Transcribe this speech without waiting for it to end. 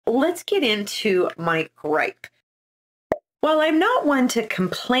let's get into my gripe. While I'm not one to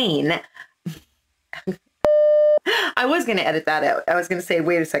complain, I was going to edit that out. I was going to say,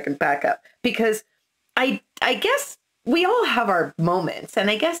 wait a second, back up, because I guess we all have our moments, and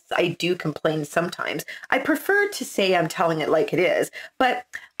I guess I do complain sometimes. I prefer to say I'm telling it like it is, but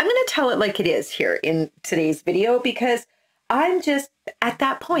I'm going to tell it like it is here in today's video, because I'm just at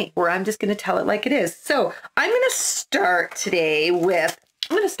that point where I'm just going to tell it like it is. So I'm going to start today with,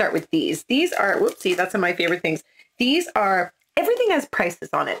 I'm going to start with these. These are, whoopsie, that's one of my favorite things. These are, everything has prices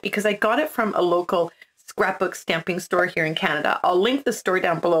on it because I got it from a local scrapbook stamping store here in Canada. I'll link the store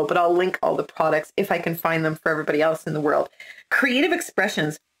down below, but I'll link all the products if I can find them for everybody else in the world. Creative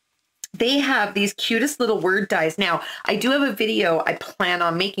Expressions. They have these cutest little word dies. Now, I do have a video I plan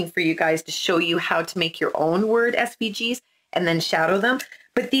on making for you guys to show you how to make your own word SVGs and then shadow them.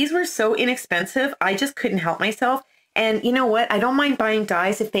 But these were so inexpensive, I just couldn't help myself. And you know what? I don't mind buying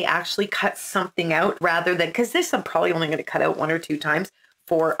dies if they actually cut something out rather than, because this I'm probably only going to cut out 1 or 2 times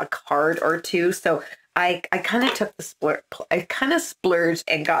for a card or 2. So I kind of took the I kind of splurged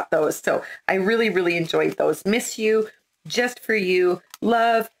and got those. So I really, really enjoyed those. Miss you, just for you,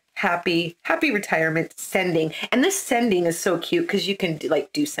 love, happy retirement, sending. And this sending is so cute because you can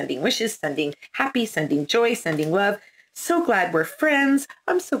do sending wishes, sending happy, sending joy, sending love. So glad we're friends.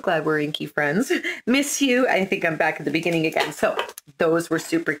 I'm so glad we're inky friends. Miss you. I think I'm back at the beginning again. So those were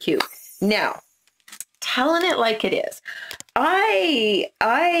super cute. Now, telling it like it is. I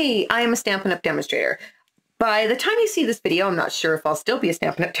am a Stampin' Up demonstrator. By the time you see this video, I'm not sure if I'll still be a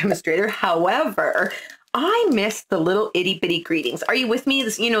Stampin' Up demonstrator. However, I miss the little itty bitty greetings. Are you with me?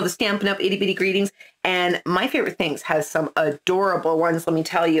 This, you know, the Stampin' Up itty bitty greetings. And my favorite things has some adorable ones, let me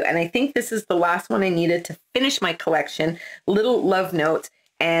tell you. And I think this is the last one I needed to finish my collection. Little love notes.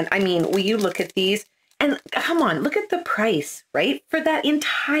 And I mean, will you look at these? And come on, look at the price, right? For that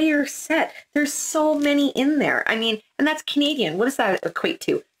entire set. There's so many in there. I mean, and that's Canadian. What does that equate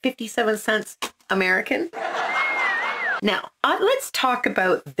to? 57 cents American? Now, let's talk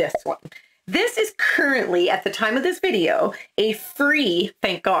about this one. This is currently, at the time of this video, a free,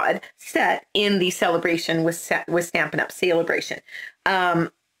 thank God, set in the celebration with Stampin' Up! Celebration. I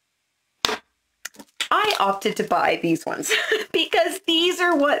opted to buy these ones because these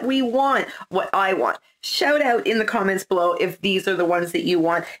are what we want, what I want. Shout out in the comments below if these are the ones that you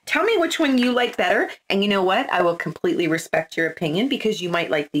want. Tell me which one you like better. And you know what? I will completely respect your opinion because you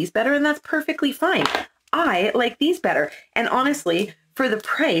might like these better, and that's perfectly fine. I like these better. And honestly, for the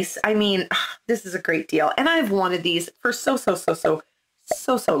price, I mean, this is a great deal. And I've wanted these for so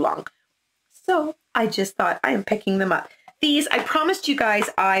long. So I just thought I am picking them up. These, I promised you guys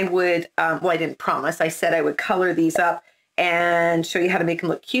I would, well, I didn't promise. I said I would color these up and show you how to make them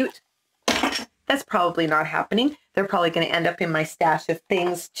look cute. That's probably not happening. They're probably going to end up in my stash of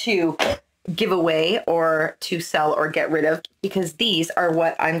things to give away or to sell or get rid of, because these are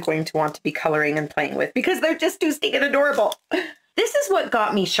what I'm going to want to be coloring and playing with because they're just too stinking adorable. This is what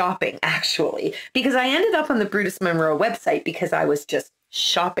got me shopping, actually, because I ended up on the Brutus Monroe website because I was just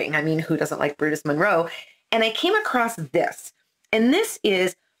shopping. I mean, who doesn't like Brutus Monroe? And I came across this, and this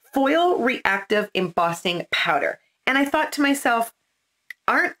is foil reactive embossing powder. And I thought to myself,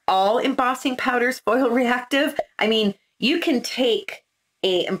 aren't all embossing powders foil reactive? I mean, you can take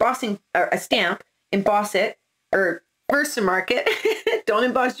a embossing or a stamp, emboss it, or Versamark it. Don't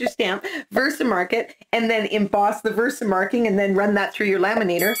emboss your stamp, Versamark it, and then emboss the Versamarking and then run that through your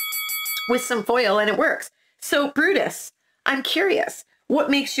laminator with some foil and it works. So Brutus, I'm curious,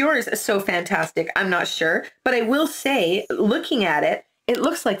 what makes yours so fantastic? I'm not sure, but I will say, looking at it, it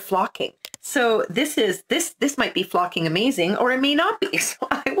looks like flocking. So this might be flocking amazing, or it may not be. So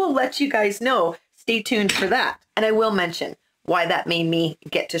I will let you guys know. Stay tuned for that. And I will mention why that made me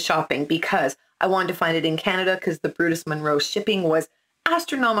get to shopping, because I wanted to find it in Canada because the Brutus Monroe shipping was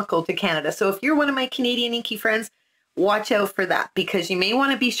astronomical to Canada. So if you're one of my Canadian inky friends, watch out for that because you may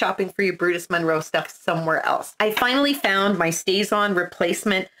want to be shopping for your Brutus Monroe stuff somewhere else. I finally found my Stays On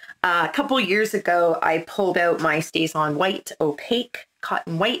replacement. A couple years ago, I pulled out my Stays On White Opaque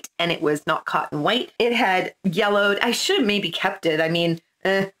Cotton White, and it was not cotton white. It had yellowed. I should have maybe kept it. I mean,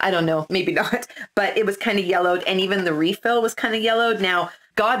 I don't know, maybe not, but it was kind of yellowed, and even the refill was kind of yellowed. Now,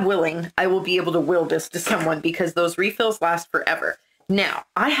 God willing, I will be able to will this to someone because those refills last forever. Now,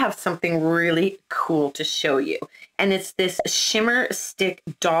 I have something really cool to show you, and it's this Shimmer Stick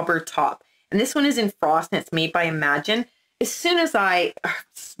Dauber top. And this one is in frost, and it's made by Imagine. As soon as I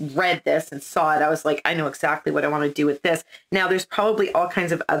read this and saw it, I was like, I know exactly what I want to do with this. Now, there's probably all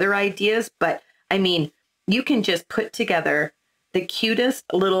kinds of other ideas, but I mean, you can just put together the cutest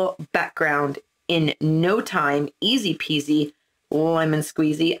little background in no time, easy peasy. lemon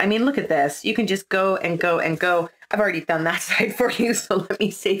squeezy. I mean, look at this. You can just go and go and go. I've already done that side for you, so let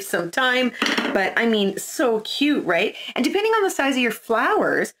me save some time. But I mean, so cute, right? And depending on the size of your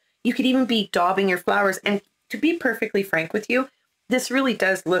flowers, you could even be daubing your flowers. And to be perfectly frank with you, this really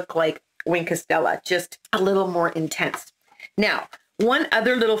does look like Wink Castella, just a little more intense. Now, one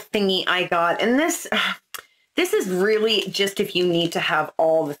other little thingy I got, and this is really just if you need to have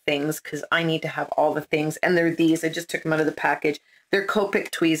all the things, because I need to have all the things, and they're these. I just took them out of the package. They're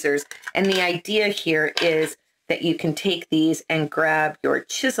Copic tweezers, and the idea here is that you can take these and grab your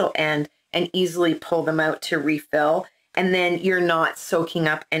chisel end and easily pull them out to refill, and then you're not soaking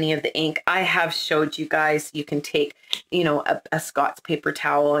up any of the ink. I have showed you guys, you can take, you know, a Scott's paper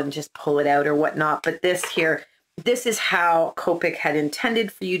towel and just pull it out or whatnot, but this here, this is how Copic had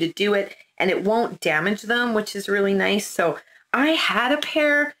intended for you to do it, and it won't damage them, which is really nice. So I had a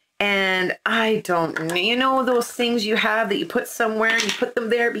pair, and I don't, you know, those things you have that you put somewhere and you put them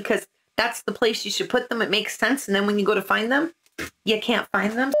there because that's the place you should put them. It makes sense. And then when you go to find them, you can't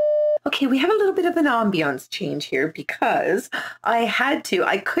find them. Okay, we have a little bit of an ambiance change here because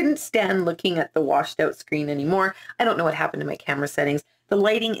I couldn't stand looking at the washed out screen anymore. I don't know what happened to my camera settings. The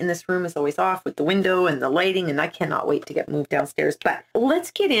lighting in this room is always off with the window and the lighting, and I cannot wait to get moved downstairs. But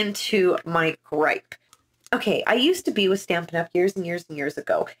let's get into my gripe. Okay, I used to be with Stampin' Up years and years and years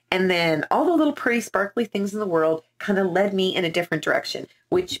ago, and then all the little pretty sparkly things in the world kind of led me in a different direction,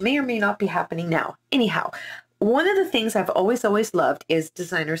 which may or may not be happening now. Anyhow, one of the things I've always loved is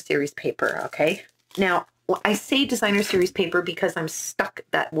designer series paper, okay? Now, I say designer series paper because I'm stuck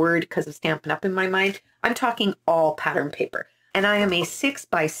that word because of Stampin' Up in my mind. I'm talking all pattern paper. And I am a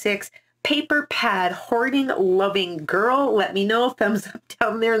 6x6 paper pad hoarding loving girl. Let me know, thumbs up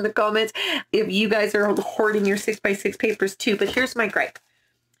down there in the comments if you guys are hoarding your 6x6 papers too. But here's my gripe.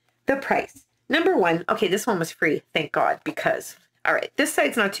 The price. Number one, okay, this one was free, thank God, because, all right, this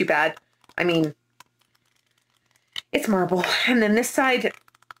side's not too bad. I mean, it's marble. And then this side,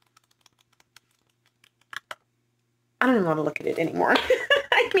 I don't even want to look at it anymore.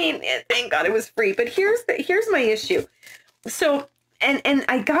 I mean, thank God it was free. But here's my issue. So, and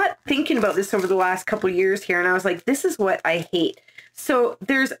I got thinking about this over the last couple of years here, and I was like, this is what I hate. So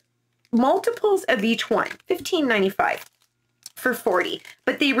there's multiples of each one, $15.95 for 40,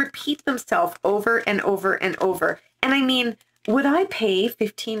 but they repeat themselves over and over and over. And I mean, would I pay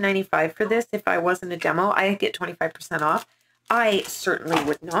 $15.95 for this if I wasn't a demo? I get 25% off. I certainly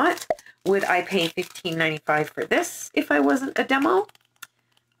would not. Would I pay $15.95 for this if I wasn't a demo?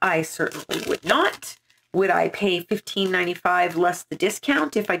 I certainly would not. Would I pay $15.95 less the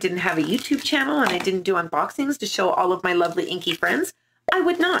discount if I didn't have a YouTube channel and I didn't do unboxings to show all of my lovely inky friends? I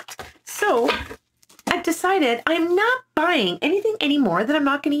would not. So I've decided I'm not buying anything anymore that I'm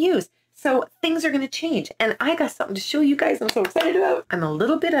not going to use. So things are going to change, and I got something to show you guys I'm so excited about. I'm a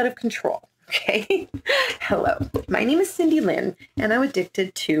little bit out of control. Okay. Hello, my name is Cindy Lynn, and I'm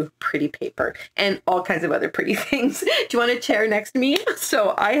addicted to pretty paper and all kinds of other pretty things. Do you want a chair next to me?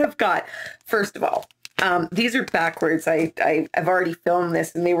 So I have got, first of all, these are backwards. I've already filmed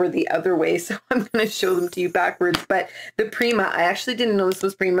this and they were the other way, so I'm going to show them to you backwards. But the Prima, I actually didn't know this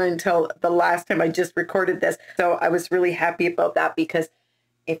was Prima until the last time I just recorded this. So I was really happy about that because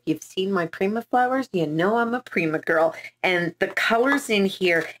if you've seen my Prima flowers, you know I'm a Prima girl. And the colors in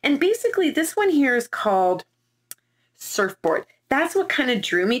here, and basically this one here is called Surfboard. That's what kind of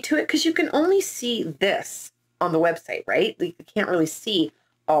drew me to it, because you can only see this on the website, right? You can't really see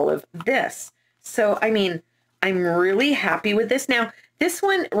all of this. So, I mean, I'm really happy with this. Now, this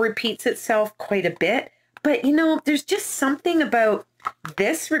one repeats itself quite a bit, but you know, there's just something about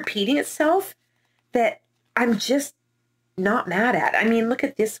this repeating itself that I'm just not mad at. I mean, look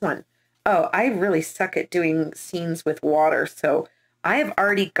at this one. Oh, I really suck at doing scenes with water. So I have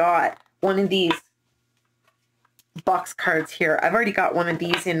already got one of these box cards here. I've already got one of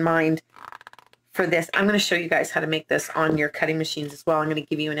these in mind for this. I'm going to show you guys how to make this on your cutting machines as well. I'm going to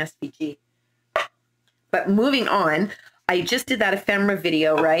give you an SVG. But moving on, I just did that ephemera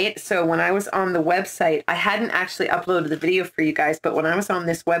video, right? So when I was on the website, I hadn't actually uploaded the video for you guys, but when I was on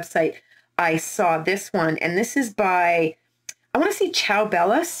this website, I saw this one, and this is by, I want to say Ciao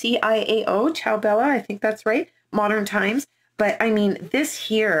Bella, C-I-A-O, Ciao Bella, I think that's right, Modern Times. But I mean, this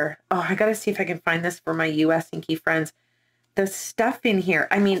here, oh, I got to see if I can find this for my US inky friends. The stuff in here,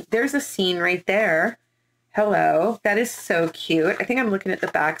 I mean, there's a scene right there. Hello, that is so cute. I think I'm looking at the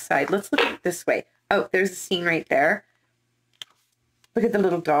back side. Let's look at it this way. Oh, there's a scene right there. Look at the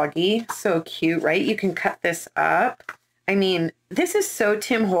little doggy. So cute, right? You can cut this up. I mean, this is so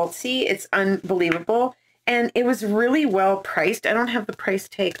Tim Holtzy. It's unbelievable. And it was really well priced. I don't have the price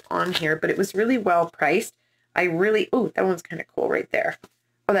tag on here, but it was really well priced. I really, oh, that one's kind of cool right there.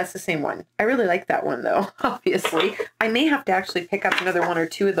 Oh, that's the same one. I really like that one though, obviously. I may have to actually pick up another one or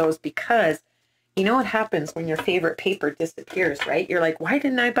two of those because you know what happens when your favorite paper disappears, right? You're like, why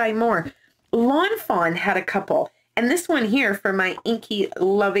didn't I buy more? Lawn Fawn had a couple. And this one here for my inky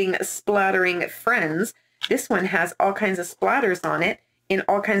loving splattering friends, this one has all kinds of splatters on it in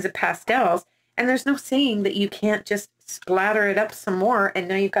all kinds of pastels. And there's no saying that you can't just splatter it up some more. And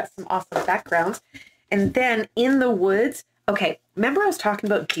now you've got some awesome backgrounds. And then in the woods, okay, remember I was talking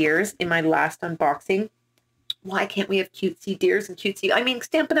about deers in my last unboxing? Why can't we have cutesy deers and cutesy? I mean,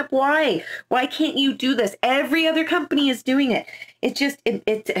 Stampin' Up! Why? Why can't you do this? Every other company is doing it. It just,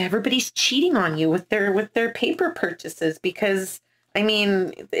 it's everybody's cheating on you with their paper purchases because, I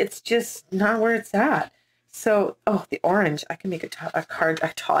mean, it's just not where it's at. So, oh, the orange, I can make a card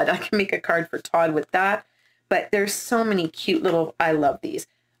for Todd with that. But there's so many cute little, I love these.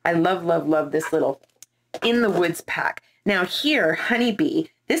 I love, love, love this little In the Woods pack. Now here, Honeybee,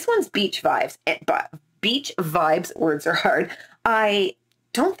 this one's Beach Vibes. Beach Vibes, words are hard. I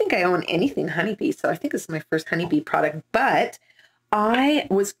don't think I own anything Honeybee, so I think this is my first Honeybee product, but I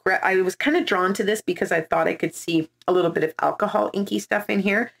was kind of drawn to this because I thought I could see a little bit of alcohol inky stuff in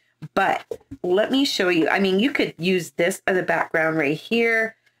here. But let me show you. I mean, you could use this as a background right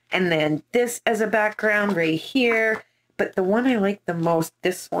here, and then this as a background right here. But the one I like the most,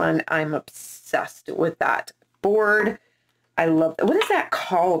 this one, I'm obsessed with that board. I love that. What is that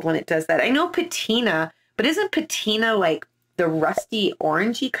called when it does that? I know patina, but isn't patina like the rusty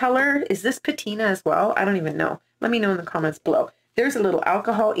orangey color? Is this patina as well? I don't even know. Let me know in the comments below. There's a little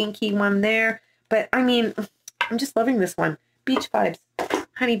alcohol inky one there. But I mean, I'm just loving this one. Beach Vibes,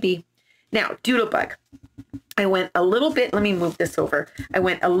 Honeybee. Now, Doodlebug. I went a little bit, let me move this over. I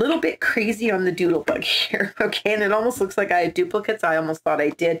went a little bit crazy on the Doodlebug here, okay? And it almost looks like I had duplicates. I almost thought I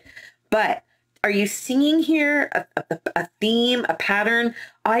did. But are you seeing here a theme, a pattern?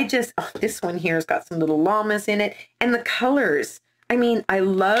 This one here has got some little llamas in it. And the colors. I mean, I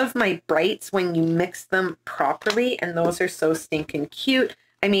love my brights when you mix them properly. And those are so stinking cute.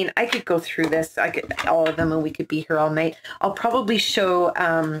 I mean, I could go through this. I could all of them and we could be here all night. I'll probably show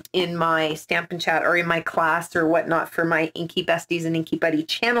in my Stampin' Chat or in my class or whatnot for my Inky Besties and Inky Buddy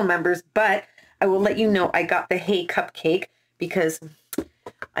channel members. But I will let you know I got the Hay Cupcake because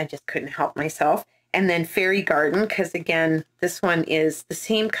I just couldn't help myself. And then Fairy Garden, because again, this one is the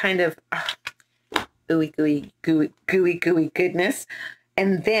same kind of gooey goodness.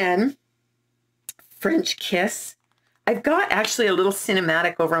 And then French Kiss. I've got actually a little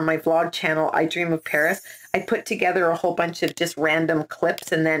cinematic over on my vlog channel, I Dream of Paris. I put together a whole bunch of just random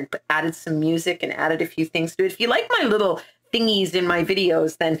clips and then added some music and added a few things to it. If you like my little thingies in my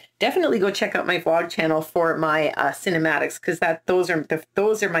videos, then definitely go check out my vlog channel for my cinematics, because those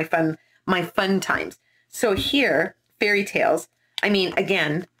are my fun times. So here, fairy tales. I mean,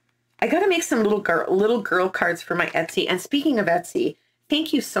 again, I got to make some little girl cards for my Etsy. And speaking of Etsy,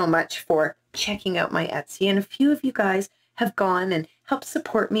 thank you so much for checking out my Etsy. And a few of you guys have gone and helped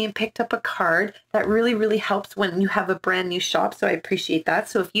support me and picked up a card. That really, really helps when you have a brand new shop. So I appreciate that.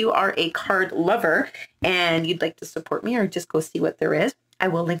 So if you are a card lover and you'd like to support me or just go see what there is, I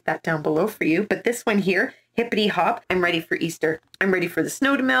will link that down below for you. But this one here, Hippity Hop, I'm ready for Easter. I'm ready for the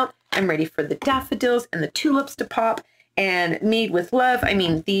snow to melt. I'm ready for the daffodils and the tulips to pop. And Made with Love. I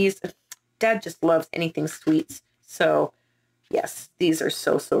mean, Dad just loves anything sweets. So yes, these are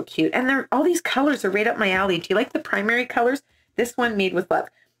so, so cute. And all these colors are right up my alley. Do you like the primary colors? This one, Made with Love.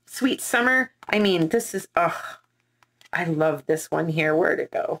 Sweet Summer. I mean, this is, I love this one here. Where'd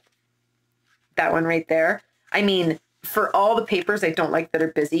it go? That one right there. I mean, for all the papers I don't like that are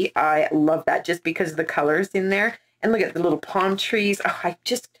busy, I love that just because of the colors in there. And look at the little palm trees. Oh, I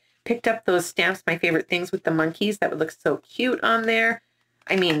just picked up those stamps, My Favorite Things with the monkeys. That would look so cute on there.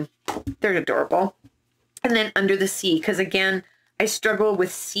 I mean, they're adorable. And then Under the Sea, because again, I struggle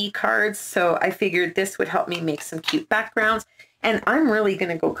with sea cards, so I figured this would help me make some cute backgrounds. And I'm really going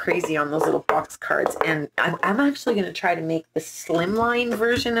to go crazy on those little box cards. And I'm actually going to try to make the slimline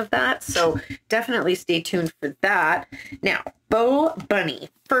version of that. So definitely stay tuned for that. Now, Bo Bunny.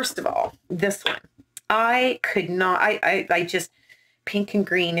 First of all, this one. I could not, I just, pink and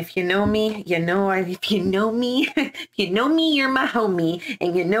green. If you know me, you know, if you know me, you're my homie.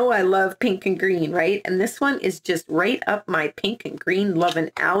 And you know I love pink and green, right? And this one is just right up my pink and green loving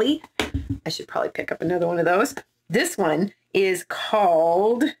alley. I should probably pick up another one of those. This one is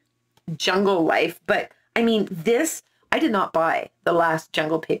called Jungle Life. But I mean, I did not buy the last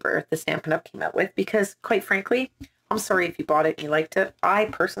jungle paper the Stampin' Up! Came out with because, quite frankly, I'm sorry if you bought it and you liked it. I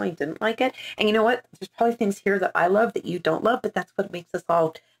personally didn't like it. And you know what? There's probably things here that I love that you don't love, but that's what makes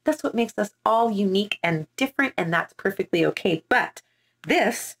us all unique and different, and that's perfectly okay. But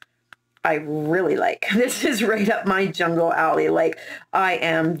this I really like. This is right up my jungle alley. Like I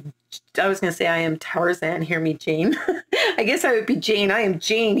was going to say I am Tarzan, hear me Jane. I guess I would be Jane. I am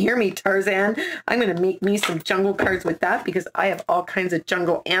Jane, hear me Tarzan. I'm going to make me some jungle cards with that because I have all kinds of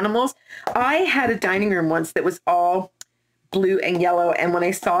jungle animals. I had a dining room once that was all blue and yellow, and when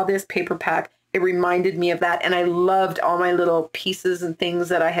I saw this paper pack, it reminded me of that, and I loved all my little pieces and things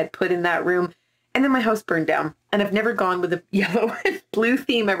that I had put in that room. And then my house burned down, and I've never gone with a yellow and blue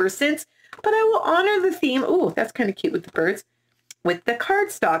theme ever since, but I will honor the theme. Oh, that's kind of cute with the birds, with the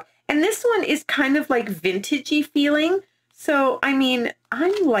cardstock. And this one is kind of like vintagey feeling. So, I mean,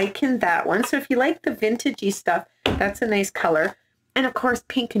 I'm liking that one. So if you like the vintagey stuff, that's a nice color. And of course,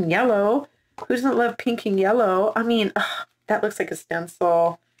 pink and yellow. Who doesn't love pink and yellow? I mean, ugh, that looks like a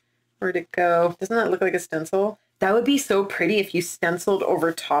stencil. Where'd it go? Doesn't that look like a stencil? That would be so pretty if you stenciled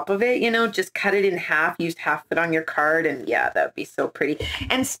over top of it, you know, just cut it in half, used half of it on your card, and yeah, that would be so pretty.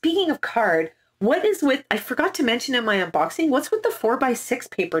 And speaking of card, what is with, I forgot to mention in my unboxing, what's with the 4x6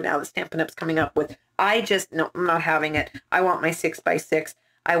 paper now that Stampin' Up's coming up with? No, I'm not having it. I want my 6x6.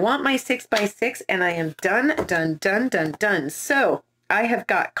 I want my 6x6, and I am done. So I have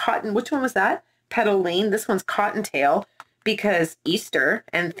got cotton, which one was that? Petal Lane. This one's Cottontail, because Easter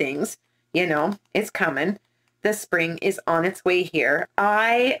and things, you know, it's coming. The spring is on its way here.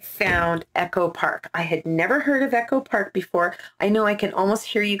 I found Echo Park. I had never heard of Echo Park before. I know I can almost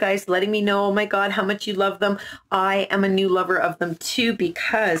hear you guys letting me know, oh my God, how much you love them. I am a new lover of them too,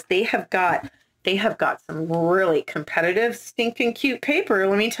 because they have got some really competitive, stinking cute paper,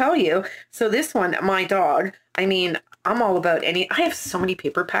 let me tell you. So this one, my dog, I mean, I'm all about I have so many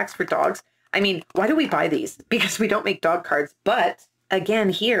paper packs for dogs. I mean, why do we buy these? Because we don't make dog cards. But again,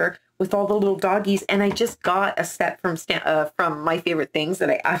 here with all the little doggies, and I just got a set from My Favorite Things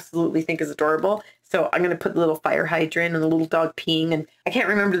that I absolutely think is adorable. So I'm going to put the little fire hydrant and the little dog peeing, and I can't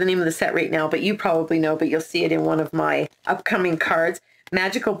remember the name of the set right now, but you probably know, but you'll see it in one of my upcoming cards.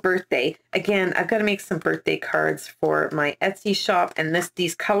 Magical Birthday. Again, I've got to make some birthday cards for my Etsy shop, and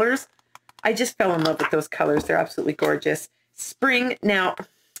these colors, I just fell in love with those colors. They're absolutely gorgeous. Spring. Now,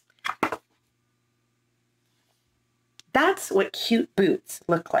 that's what cute boots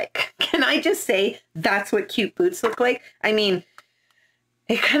look like. Can I just say that's what cute boots look like? I mean,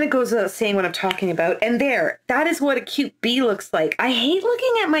 it kind of goes without saying what I'm talking about. And that is what a cute bee looks like. I hate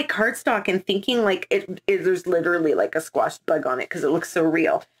looking at my cardstock and thinking like there's literally like a squashed bug on it because it looks so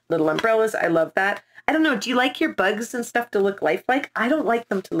real. Little umbrellas, I love that. I don't know, do you like your bugs and stuff to look lifelike? I don't like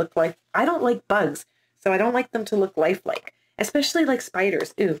them to look like, I don't like bugs, so I don't like them to look lifelike. Especially like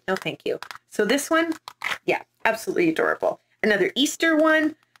spiders. Ooh, no thank you. So this one, yeah, absolutely adorable. Another Easter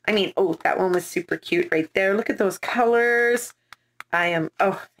one. I mean, oh, that one was super cute right there. Look at those colors. And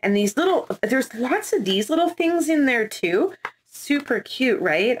these little, there's lots of these little things in there too. Super cute,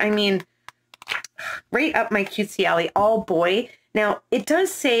 right? I mean, right up my cutesy alley, all boy. Now, it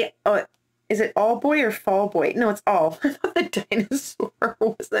does say, is it all boy or fall boy? No, it's all. I thought the dinosaur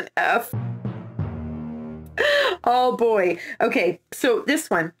was an F. Oh boy. Okay, so this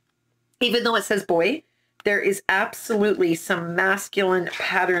one, even though it says boy, there is absolutely some masculine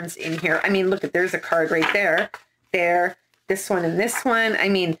patterns in here. I mean, look at, there's a card right there. There, this one and this one. I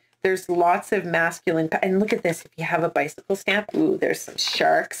mean, there's lots of masculine, and look at this. If you have a bicycle stamp, ooh, there's some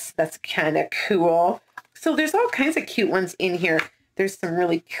sharks. That's kind of cool. So there's all kinds of cute ones in here. There's some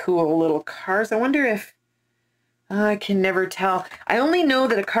really cool little cars. I wonder if, I can never tell. I only know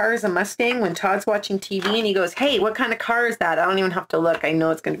that a car is a Mustang when Todd's watching TV and he goes, hey, what kind of car is that? I don't even have to look. I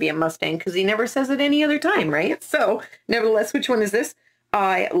know it's going to be a Mustang because he never says it any other time, right? So nevertheless, which one is this?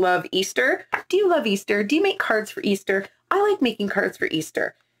 I love Easter. Do you love Easter? Do you make cards for Easter? I like making cards for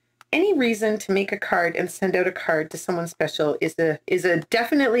Easter. Any reason to make a card and send out a card to someone special is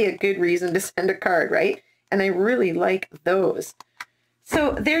definitely a good reason to send a card, right? And I really like those.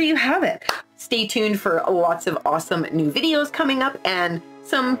 So there you have it. Stay tuned for lots of awesome new videos coming up and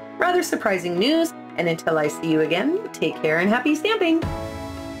some rather surprising news. And until I see you again, take care and happy stamping.